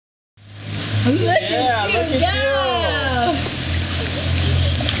Look Yeah, at you look at go!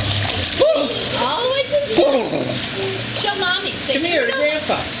 All the way to the top. Show mommy. Say, Come here to go.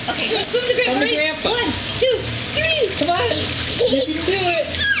 Grandpa. Okay, go swim to Grandpa. Come to Ready? Grandpa. 1, 2, 3. Come on. You can do it.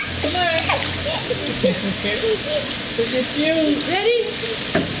 Come on. Look at you. Ready?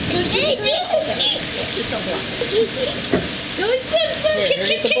 Go swim to Grandpa. Just don't block. Go swim, swim. Here, Kick, here,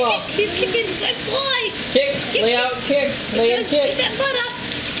 kick, get the kick, ball. kick. He's kicking. Good boy. Kick. Lay out and kick. Lay out and Get kick. that butt up.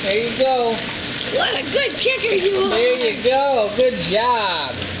 There you go. What a good kicker you are. There you go. Good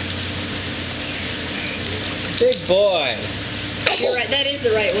job. Big boy. You're right. That is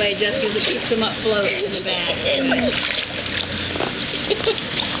the right way, just because it keeps him up floating in the back.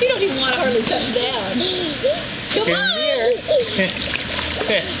 You don't even want to hardly touch down. Come on.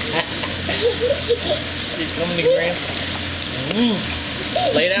 You're coming to Grandpa.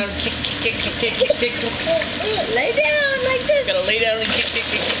 Lay down and kick, kick, kick, kick, kick, kick. Lay down like this. Gotta lay down and kick, kick,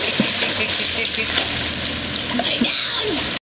 kick, kick.